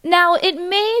Now, it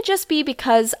may just be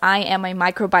because I am a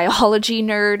microbiology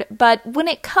nerd, but when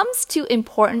it comes to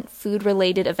important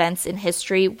food-related events in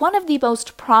history, one of the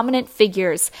most prominent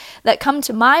figures that come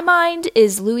to my mind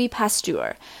is Louis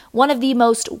Pasteur, one of the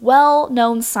most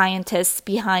well-known scientists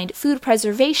behind food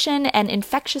preservation and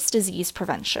infectious disease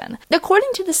prevention. According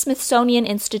to the Smithsonian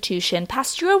Institution,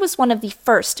 Pasteur was one of the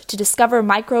first to discover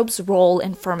microbes' role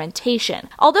in fermentation.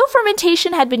 Although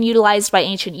fermentation had been utilized by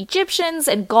ancient Egyptians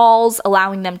and Gauls,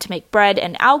 allowing them to make bread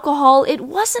and alcohol, it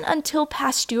wasn't until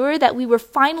Pasteur that we were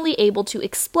finally able to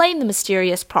explain the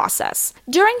mysterious process.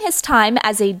 During his time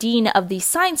as a dean of the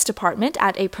science department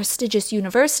at a prestigious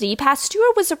university, Pasteur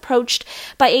was approached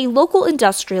by a local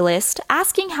industrialist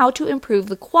asking how to improve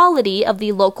the quality of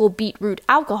the local beetroot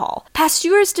alcohol.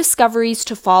 Pasteur's discoveries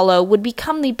to follow would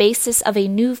become the basis of a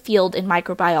new field in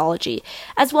microbiology,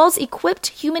 as well as equipped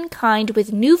humankind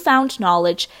with newfound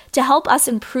knowledge to help us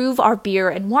improve our beer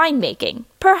and winemaking.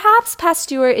 Perhaps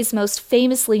Pasteur is most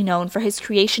famously known for his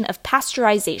creation of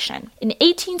pasteurization. In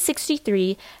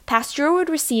 1863, Pasteur would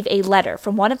receive a letter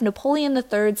from one of Napoleon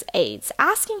III's aides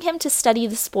asking him to study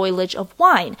the spoilage of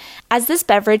wine, as this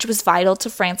beverage was vital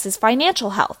to France's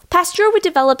financial health. Pasteur would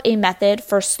develop a method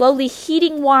for slowly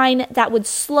heating wine that would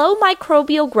slow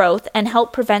microbial growth and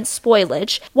help prevent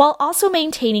spoilage, while also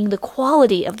maintaining the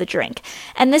quality of the drink.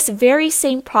 And this very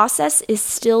same process is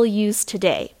still used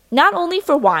today. Not only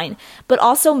for wine, but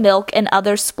also milk and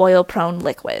other spoil-prone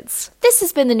liquids. This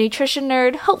has been the Nutrition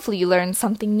Nerd. Hopefully you learned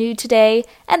something new today,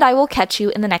 and I will catch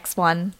you in the next one.